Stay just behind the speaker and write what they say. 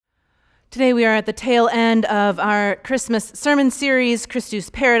Today we are at the tail end of our Christmas sermon series, Christus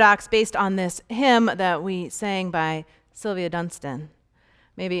Paradox, based on this hymn that we sang by Sylvia Dunstan.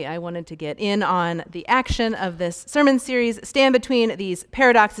 Maybe I wanted to get in on the action of this sermon series, stand between these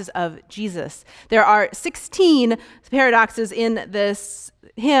paradoxes of Jesus. There are 16 paradoxes in this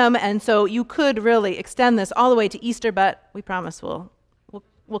hymn, and so you could really extend this all the way to Easter, but we promise we'll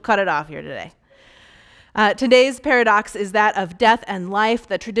cut it off here today. Today's paradox is that of death and life,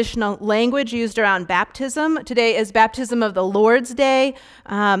 the traditional language used around baptism. Today is baptism of the Lord's Day,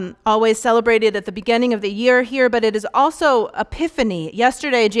 always celebrated at the beginning of the year here, but it is also Epiphany.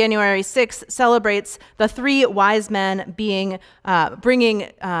 Yesterday, January 6th, celebrates the three wise men bringing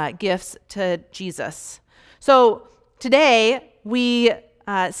gifts to Jesus. So today, we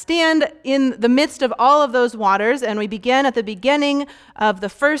stand in the midst of all of those waters, and we begin at the beginning of the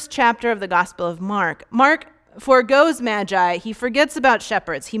first chapter of the Gospel of Mark. Mark forgoes Magi. He forgets about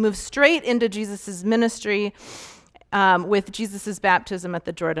shepherds. He moves straight into Jesus' ministry with Jesus' baptism at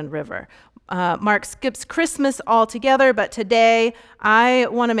the Jordan River. Mark skips Christmas altogether, but today I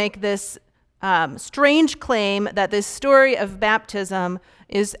want to make this strange claim that this story of baptism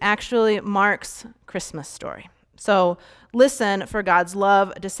is actually Mark's Christmas story. So listen for God's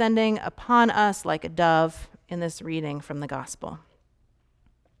love descending upon us like a dove in this reading from the Gospel.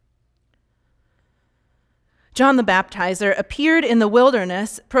 John the Baptizer appeared in the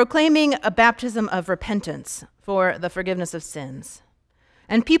wilderness proclaiming a baptism of repentance for the forgiveness of sins.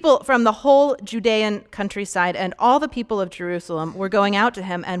 And people from the whole Judean countryside and all the people of Jerusalem were going out to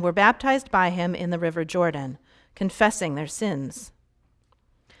him and were baptized by him in the river Jordan, confessing their sins.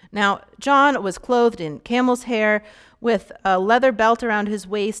 Now, John was clothed in camel's hair with a leather belt around his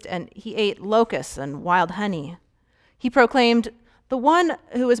waist, and he ate locusts and wild honey. He proclaimed, "The one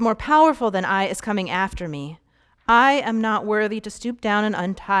who is more powerful than I is coming after me. I am not worthy to stoop down and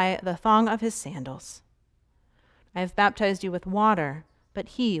untie the thong of his sandals. I have baptized you with water, but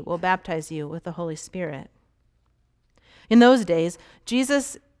he will baptize you with the Holy Spirit." In those days,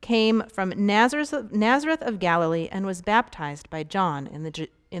 Jesus came from Nazareth of Galilee and was baptized by John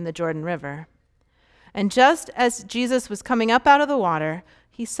in the Jordan River. And just as Jesus was coming up out of the water,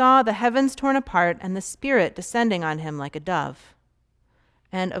 he saw the heavens torn apart and the Spirit descending on him like a dove.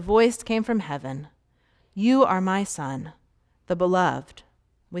 And a voice came from heaven, "You are my Son, the beloved.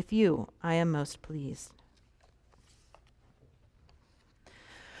 With you I am most pleased."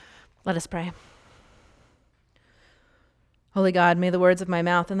 Let us pray. Holy God, may the words of my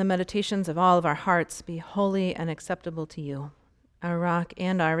mouth and the meditations of all of our hearts be holy and acceptable to you, our rock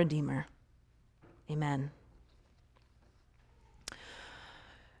and our Redeemer. Amen.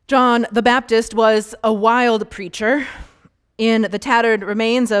 John the Baptist was a wild preacher. In the tattered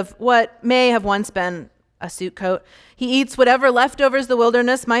remains of what may have once been a suit coat, he eats whatever leftovers the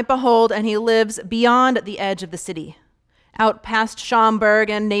wilderness might behold, and he lives beyond the edge of the city, out past Schaumburg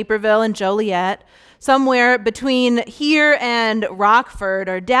and Naperville and Joliet, somewhere between here and Rockford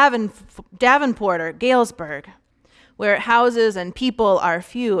or Davenport or Galesburg, where houses and people are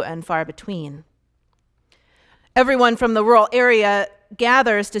few and far between. Everyone from the rural area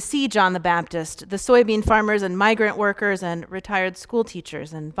gathers to see John the Baptist, the soybean farmers and migrant workers and retired school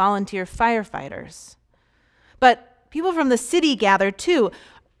teachers and volunteer firefighters. But people from the city gather too,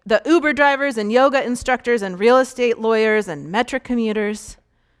 the Uber drivers and yoga instructors and real estate lawyers and metric commuters.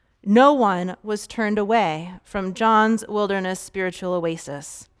 No one was turned away from John's wilderness spiritual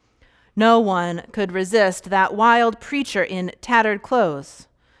oasis. No one could resist that wild preacher in tattered clothes,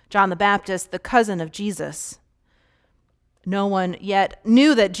 John the Baptist, the cousin of Jesus. No one yet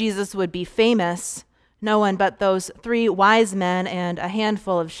knew that Jesus would be famous, no one but those three wise men and a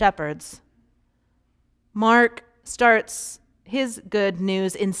handful of shepherds. Mark starts his good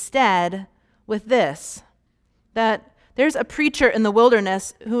news instead with this, that there's a preacher in the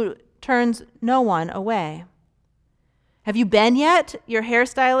wilderness who turns no one away. "Have you been yet?" your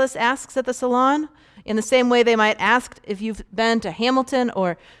hairstylist asks at the salon, in the same way they might ask if you've been to Hamilton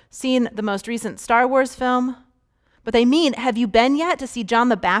or seen the most recent Star Wars film. But they mean, have you been yet to see John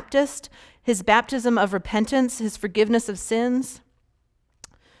the Baptist, his baptism of repentance, his forgiveness of sins?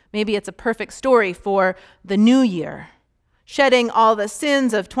 Maybe it's a perfect story for the new year. Shedding all the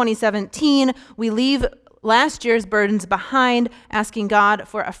sins of 2017, we leave last year's burdens behind, asking God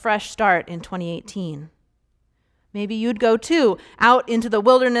for a fresh start in 2018. Maybe you'd go too, out into the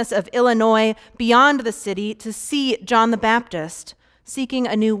wilderness of Illinois, beyond the city, to see John the Baptist, seeking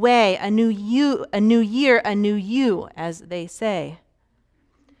a new way, a new year, a new you, as they say.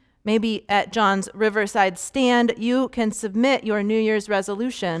 Maybe at John's Riverside stand, you can submit your New Year's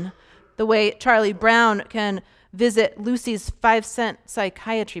resolution the way Charlie Brown can visit Lucy's 5-cent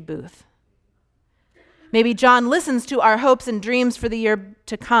psychiatry booth. Maybe John listens to our hopes and dreams for the year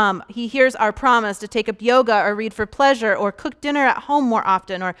to come. He hears our promise to take up yoga or read for pleasure or cook dinner at home more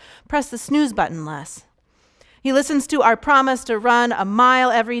often or press the snooze button less. He listens to our promise to run a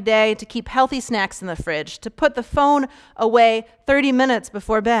mile every day, to keep healthy snacks in the fridge, to put the phone away 30 minutes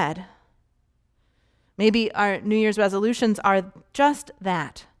before bed. Maybe our New Year's resolutions are just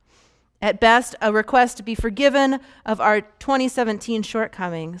that. At best, a request to be forgiven of our 2017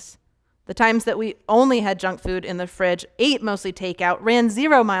 shortcomings. The times that we only had junk food in the fridge, ate mostly takeout, ran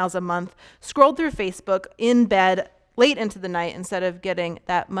 0 miles a month, scrolled through Facebook in bed late into the night instead of getting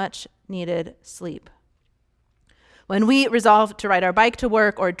that much needed sleep. When we resolve to ride our bike to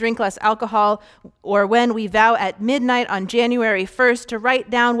work or drink less alcohol, or when we vow at midnight on January 1st to write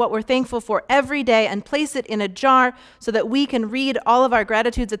down what we're thankful for every day and place it in a jar so that we can read all of our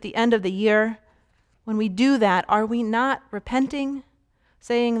gratitudes at the end of the year, when we do that, are we not repenting,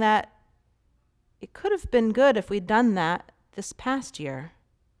 saying that it could have been good if we'd done that this past year,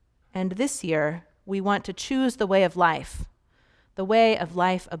 and this year we want to choose the way of life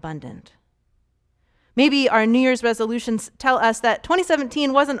abundant? Maybe our New Year's resolutions tell us that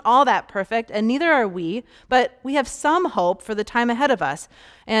 2017 wasn't all that perfect, and neither are we, but we have some hope for the time ahead of us.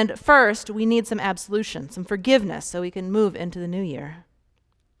 And first, we need some absolution, some forgiveness, so we can move into the new year.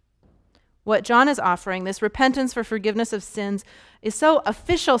 What John is offering, this repentance for forgiveness of sins, is so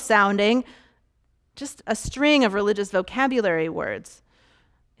official sounding, just a string of religious vocabulary words.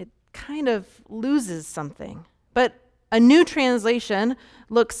 It kind of loses something. But a new translation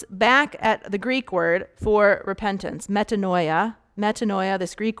looks back at the Greek word for repentance, metanoia,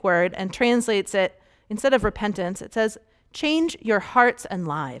 this Greek word, and translates it, instead of repentance, it says, change your hearts and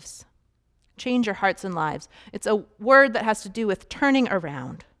lives. Change your hearts and lives. It's a word that has to do with turning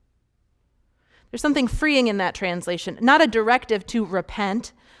around. There's something freeing in that translation, not a directive to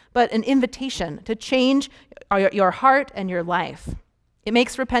repent, but an invitation to change your heart and your life. It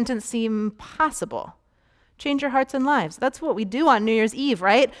makes repentance seem possible. Change your hearts and lives. That's what we do on New Year's Eve,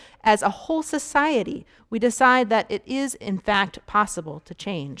 right? As a whole society, we decide that it is, in fact, possible to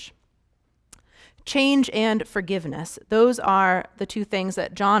change. Change and forgiveness. Those are the two things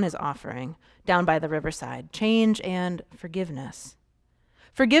that John is offering down by the riverside. Change and forgiveness.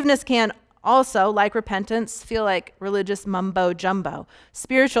 Forgiveness can also, like repentance, feel like religious mumbo-jumbo,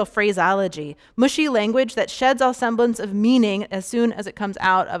 spiritual phraseology, mushy language that sheds all semblance of meaning as soon as it comes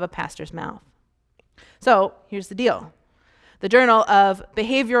out of a pastor's mouth. So here's the deal. The Journal of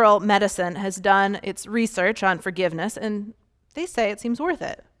Behavioral Medicine has done its research on forgiveness, and they say it seems worth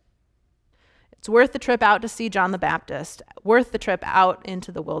it. It's worth the trip out to see John the Baptist, worth the trip out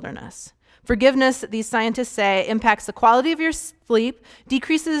into the wilderness. Forgiveness, these scientists say, impacts the quality of your sleep,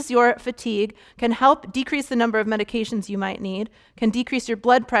 decreases your fatigue, can help decrease the number of medications you might need, can decrease your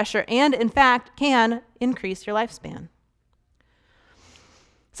blood pressure, and in fact, can increase your lifespan.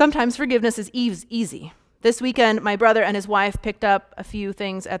 Sometimes forgiveness is easy. This weekend, my brother and his wife picked up a few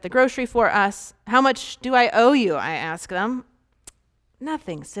things at the grocery for us. How much do I owe you? I asked them.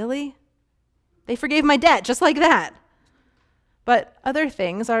 Nothing, silly. They forgave my debt just like that. But other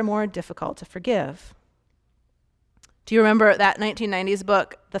things are more difficult to forgive. Do you remember that 1990s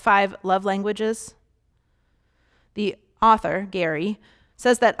book, The 5 Love Languages? The author, Gary,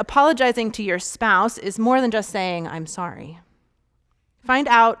 says that apologizing to your spouse is more than just saying, I'm sorry. Find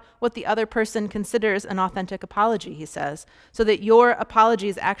out what the other person considers an authentic apology, he says, so that your apology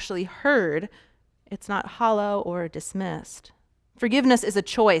is actually heard. It's not hollow or dismissed. Forgiveness is a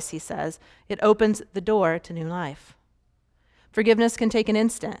choice, he says. It opens the door to new life. Forgiveness can take an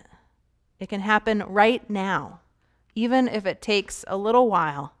instant. It can happen right now, even if it takes a little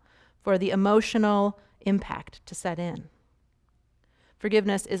while for the emotional impact to set in.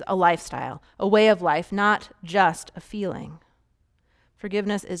 Forgiveness is a lifestyle, a way of life, not just a feeling.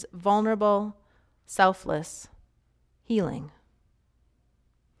 Forgiveness is vulnerable, selfless, healing.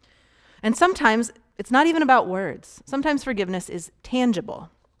 And sometimes it's not even about words. Sometimes forgiveness is tangible.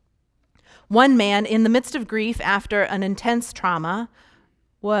 One man, in the midst of grief after an intense trauma,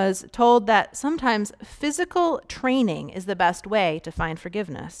 was told that sometimes physical training is the best way to find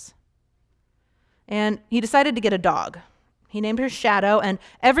forgiveness. And he decided to get a dog. He named her Shadow, and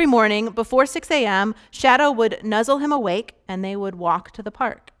every morning before 6 a.m., Shadow would nuzzle him awake, and they would walk to the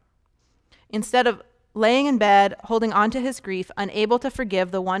park. Instead of laying in bed, holding on to his grief, unable to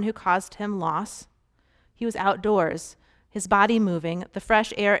forgive the one who caused him loss, he was outdoors, his body moving, the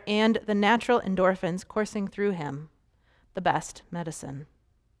fresh air and the natural endorphins coursing through him, the best medicine.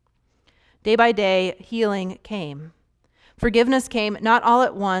 Day by day, healing came. Forgiveness came not all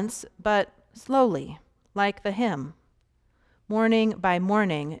at once, but slowly, like the hymn. Morning by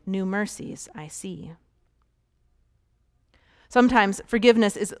morning, new mercies I see. Sometimes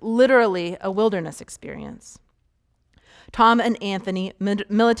forgiveness is literally a wilderness experience. Tom and Anthony,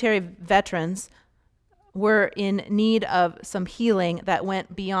 military veterans, were in need of some healing that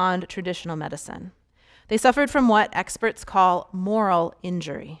went beyond traditional medicine. They suffered from what experts call moral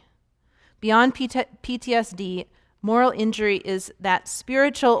injury. Beyond PTSD, moral injury is that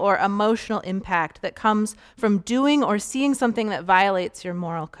spiritual or emotional impact that comes from doing or seeing something that violates your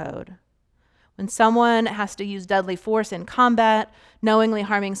moral code. When someone has to use deadly force in combat, knowingly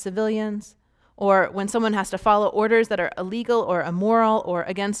harming civilians, or when someone has to follow orders that are illegal or immoral or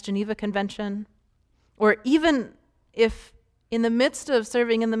against Geneva Convention, or even if in the midst of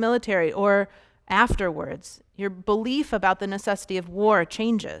serving in the military or afterwards, your belief about the necessity of war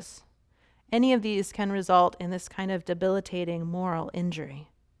changes. Any of these can result in this kind of debilitating moral injury.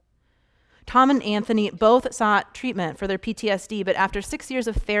 Tom and Anthony both sought treatment for their PTSD, but after 6 years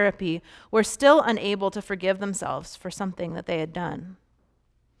of therapy, were still unable to forgive themselves for something that they had done.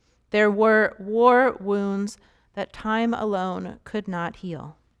 There were war wounds that time alone could not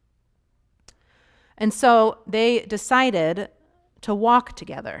heal. And so they decided to walk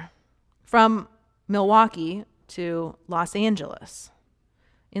together from Milwaukee to Los Angeles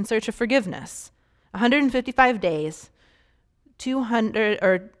in search of forgiveness. 155 days,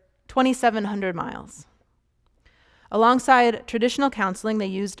 2,700 miles. Alongside traditional counseling, they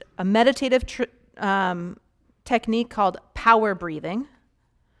used a meditative technique called power breathing.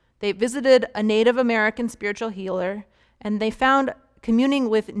 They visited a Native American spiritual healer, and they found communing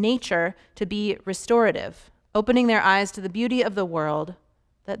with nature to be restorative, opening their eyes to the beauty of the world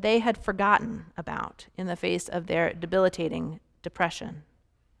that they had forgotten about in the face of their debilitating depression.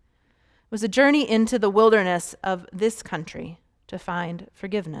 It was a journey into the wilderness of this country to find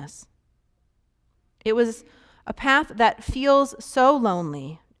forgiveness. It was a path that feels so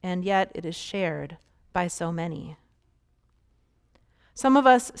lonely, and yet it is shared by so many. Some of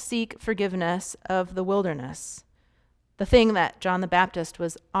us seek forgiveness of the wilderness, the thing that John the Baptist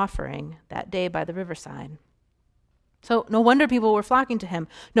was offering that day by the riverside. So no wonder people were flocking to him.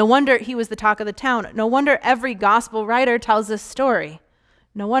 No wonder he was the talk of the town. No wonder every gospel writer tells this story.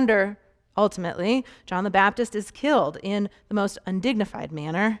 No wonder, ultimately, John the Baptist is killed in the most undignified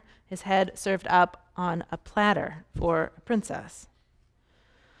manner, his head served up on a platter for a princess.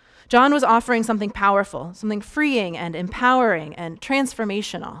 John was offering something powerful, something freeing and empowering and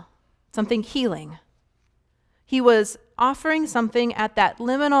transformational, something healing. He was offering something at that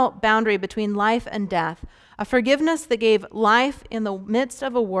liminal boundary between life and death, a forgiveness that gave life in the midst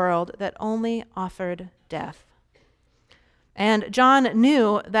of a world that only offered death. And John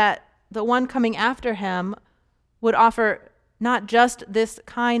knew that the one coming after him would offer not just this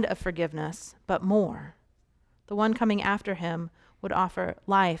kind of forgiveness, but more. The one coming after him would offer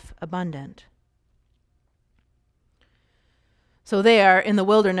life abundant. So there, in the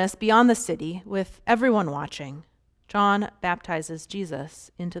wilderness beyond the city, with everyone watching, John baptizes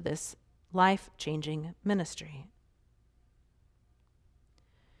Jesus into this life-changing ministry.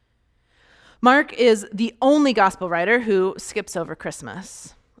 Mark is the only gospel writer who skips over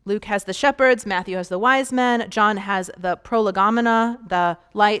Christmas. Luke has the shepherds, Matthew has the wise men, John has the prolegomena, the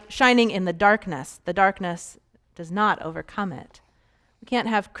light shining in the darkness. The darkness does not overcome it. We can't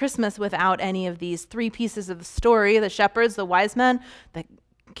have Christmas without any of these three pieces of the story, the shepherds, the wise men, the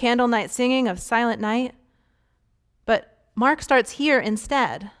candle night singing of Silent Night. But Mark starts here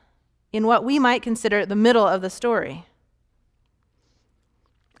instead, in what we might consider the middle of the story.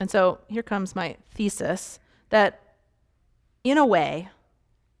 And so here comes my thesis, that in a way,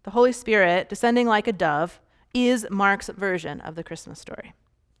 the Holy Spirit, descending like a dove, is Mark's version of the Christmas story.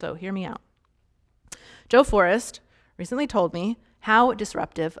 So hear me out. Joe Forrest recently told me how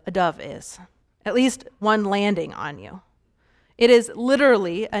disruptive a dove is, at least one landing on you. It is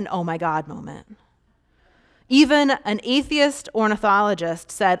literally an oh my God moment. Even an atheist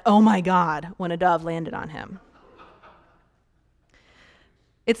ornithologist said, oh my God, when a dove landed on him.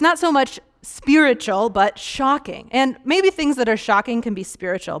 It's not so much spiritual, but shocking. And maybe things that are shocking can be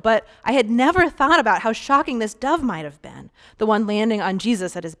spiritual, but I had never thought about how shocking this dove might have been, the one landing on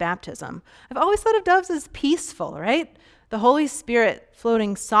Jesus at his baptism. I've always thought of doves as peaceful, right? The Holy Spirit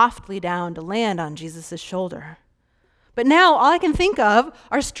floating softly down to land on Jesus' shoulder. But now all I can think of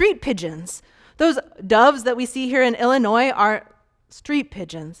are street pigeons. Those doves that we see here in Illinois are street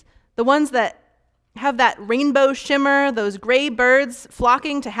pigeons, the ones that have that rainbow shimmer, those gray birds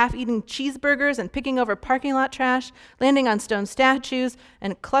flocking to half-eaten cheeseburgers and picking over parking lot trash, landing on stone statues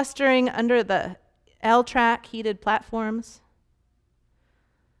and clustering under the L-track heated platforms.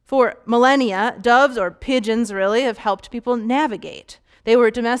 For millennia, doves, or pigeons really, have helped people navigate. They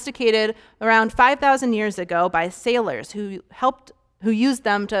were domesticated around 5,000 years ago by sailors who used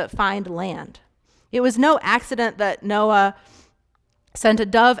them to find land. It was no accident that Noah sent a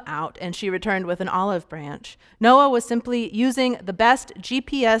dove out and she returned with an olive branch. Noah was simply using the best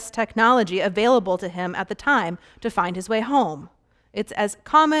GPS technology available to him at the time to find his way home. It's as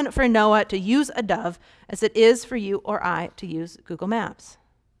common for Noah to use a dove as it is for you or I to use Google Maps.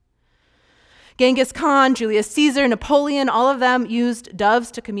 Genghis Khan, Julius Caesar, Napoleon, all of them used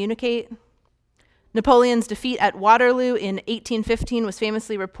doves to communicate. Napoleon's defeat at Waterloo in 1815 was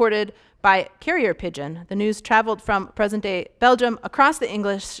famously reported by carrier pigeon. The news traveled from present-day Belgium across the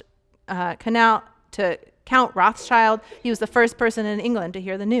English Canal to Count Rothschild. He was the first person in England to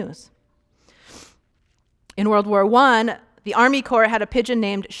hear the news. In World War I, the Army Corps had a pigeon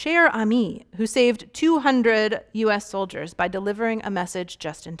named Cher Ami, who saved 200 U.S. soldiers by delivering a message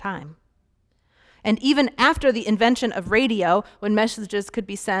just in time. And even after the invention of radio, when messages could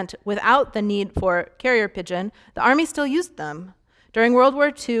be sent without the need for carrier pigeon, the Army still used them. During World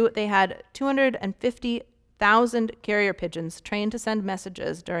War II, they had 250,000 carrier pigeons trained to send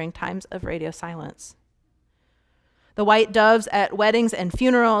messages during times of radio silence. The white doves at weddings and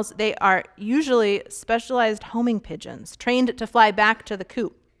funerals, they are usually specialized homing pigeons, trained to fly back to the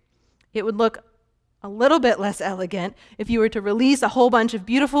coop. It would look a little bit less elegant if you were to release a whole bunch of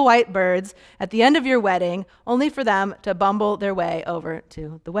beautiful white birds at the end of your wedding, only for them to bumble their way over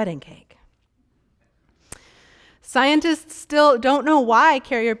to the wedding cake. Scientists still don't know why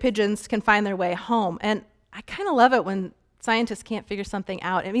carrier pigeons can find their way home, and I kind of love it when scientists can't figure something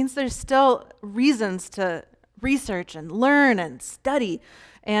out. It means there's still reasons to research and learn and study,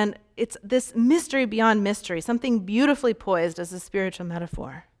 and it's this mystery beyond mystery, something beautifully poised as a spiritual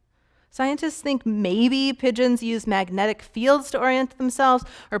metaphor. Scientists think maybe pigeons use magnetic fields to orient themselves,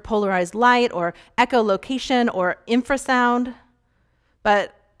 or polarized light, or echolocation, or infrasound.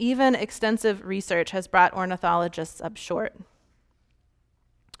 But even extensive research has brought ornithologists up short.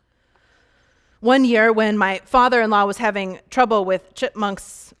 One year, when my father-in-law was having trouble with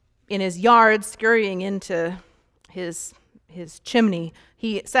chipmunks in his yard scurrying into his chimney,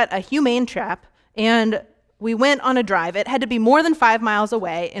 he set a humane trap, and we went on a drive. It had to be more than 5 miles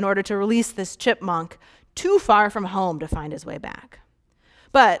away in order to release this chipmunk too far from home to find his way back.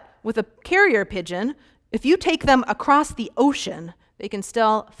 But with a carrier pigeon, if you take them across the ocean, they can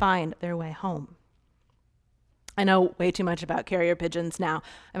still find their way home. I know way too much about carrier pigeons now.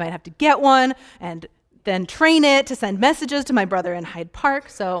 I might have to get one and then train it to send messages to my brother in Hyde Park.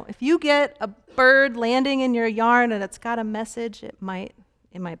 So if you get a bird landing in your yard and it's got a message, it might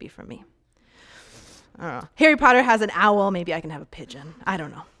be from me. I don't know. Harry Potter has an owl. Maybe I can have a pigeon. I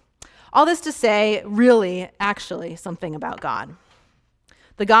don't know. All this to say, really, actually, something about God.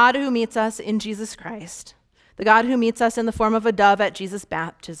 The God who meets us in Jesus Christ, the God who meets us in the form of a dove at Jesus'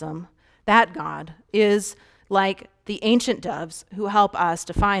 baptism, that God is like the ancient doves who help us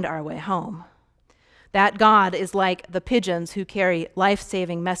to find our way home. That God is like the pigeons who carry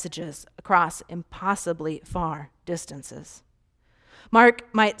life-saving messages across impossibly far distances. Mark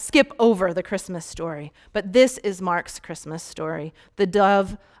might skip over the Christmas story, but this is Mark's Christmas story. The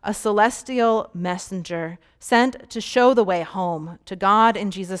dove, a celestial messenger sent to show the way home to God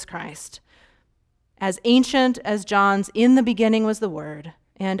in Jesus Christ. As ancient as John's "In the beginning was the Word,"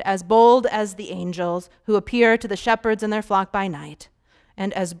 and as bold as the angels who appear to the shepherds in their flock by night,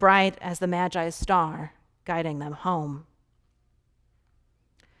 and as bright as the Magi's star guiding them home.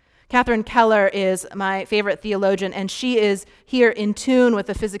 Catherine Keller is my favorite theologian, and she is here in tune with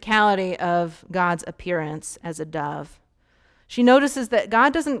the physicality of God's appearance as a dove. She notices that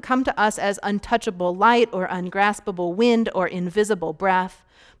God doesn't come to us as untouchable light or ungraspable wind or invisible breath,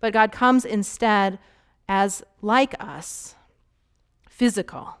 but God comes instead as like us,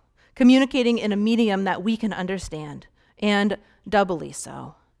 physical, communicating in a medium that we can understand, and doubly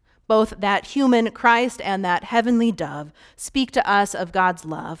so. Both that human Christ and that heavenly dove speak to us of God's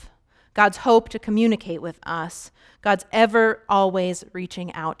love, God's hope to communicate with us, God's ever, always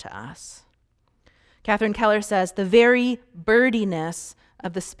reaching out to us. Catherine Keller says, the very birdiness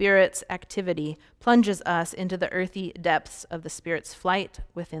of the Spirit's activity plunges us into the earthy depths of the Spirit's flight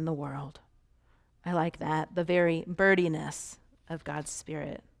within the world. I like that, the very birdiness of God's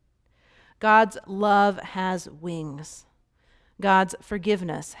Spirit. God's love has wings. God's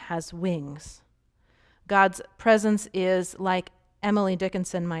forgiveness has wings. God's presence is, like Emily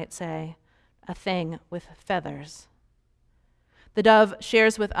Dickinson might say, a thing with feathers. The dove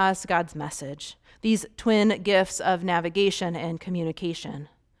shares with us God's message, these twin gifts of navigation and communication.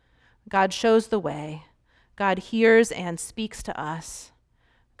 God shows the way. God hears and speaks to us.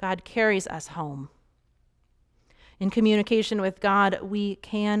 God carries us home. In communication with God, we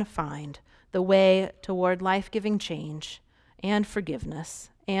can find the way toward life-giving change and forgiveness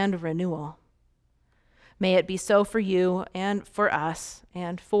and renewal. May it be so for you and for us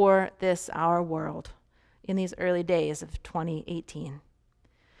and for this, our world, in these early days of 2018.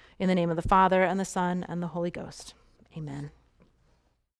 In the name of the Father, and the Son, and the Holy Ghost. Amen.